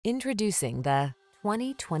Introducing the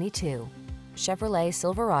 2022 Chevrolet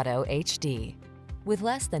Silverado HD. With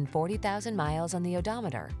less than 40,000 miles on the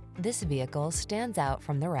odometer, this vehicle stands out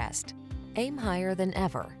from the rest. Aim higher than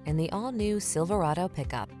ever in the all-new Silverado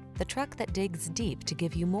pickup, the truck that digs deep to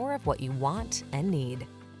give you more of what you want and need.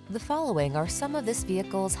 The following are some of this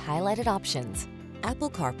vehicle's highlighted options: Apple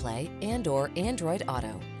CarPlay and/or Android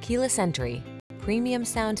Auto, keyless entry, premium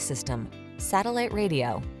sound system, satellite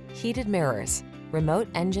radio, heated mirrors, remote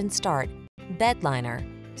engine start, bed liner,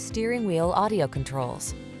 steering wheel audio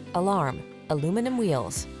controls, alarm, aluminum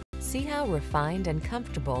wheels. See how refined and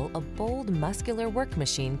comfortable a bold, muscular work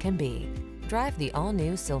machine can be. Drive the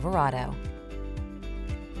all-new Silverado.